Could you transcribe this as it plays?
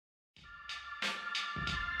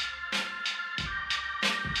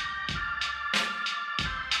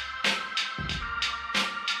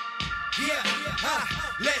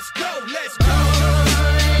Let's go, let's go.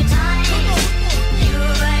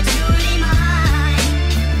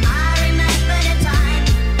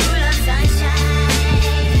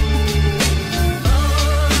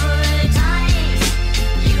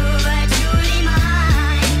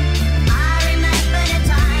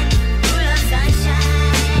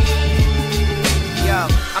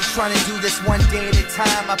 Trying to do this one day at a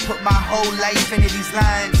time. I put my whole life into these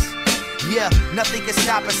lines. Yeah, nothing can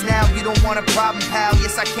stop us now. You don't want a problem, pal.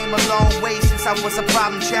 Yes, I came a long way since I was a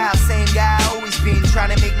problem child. Same guy I always been,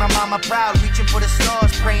 trying to make my mama proud. Reaching for the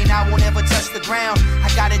stars, praying I won't ever touch the ground.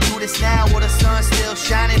 I gotta do this now while the sun's still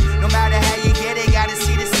shining. No matter how you get it, gotta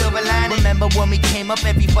see the silver lining. Remember when we came up,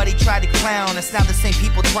 everybody tried to clown us. Now the same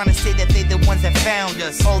people trying to say that they the ones that found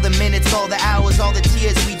us. All the minutes, all the hours, all the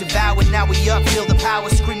tears we devoured. Now we up, feel the power,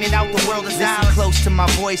 screaming out the world is ours. Close to my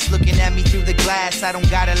voice, looking at me through the glass. I don't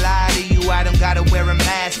gotta lie to you, I don't gotta wear a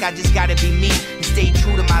mask. I just gotta be me and stay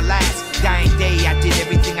true to my last dying day. I did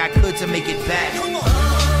everything I could to make it back. Come on.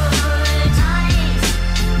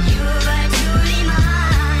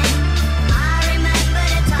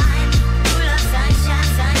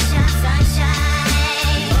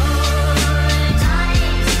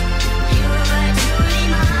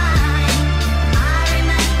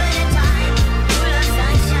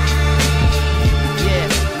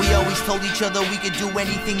 Told each other we could do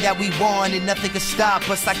anything that we want and nothing could stop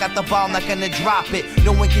us. I got the ball, not gonna drop it.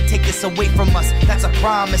 No one can take this away from us, that's a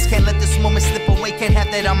promise. Can't let this moment slip away, can't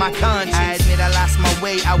have that on my conscience. I admit I lost my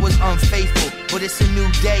way, I was unfaithful, but it's a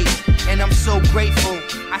new day, and I'm so grateful.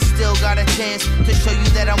 I still got a chance to show you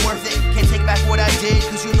that I'm worth it. Can't take back what I did,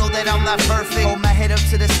 cause you know that I'm not perfect. Hold my head up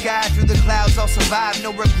to the sky, through the clouds I'll survive.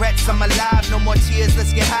 No regrets, I'm alive, no more tears,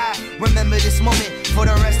 let's get high. Remember this moment for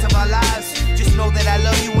the rest of our lives. Just know that I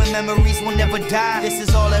love you and memories will never die. This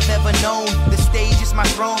is all I've ever known. The stage is my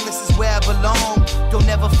throne, this is where I belong. Don't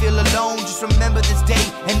ever feel alone, just remember this day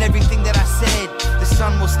and everything that I said. The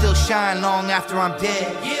sun will still shine long after I'm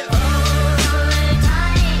dead. Yeah.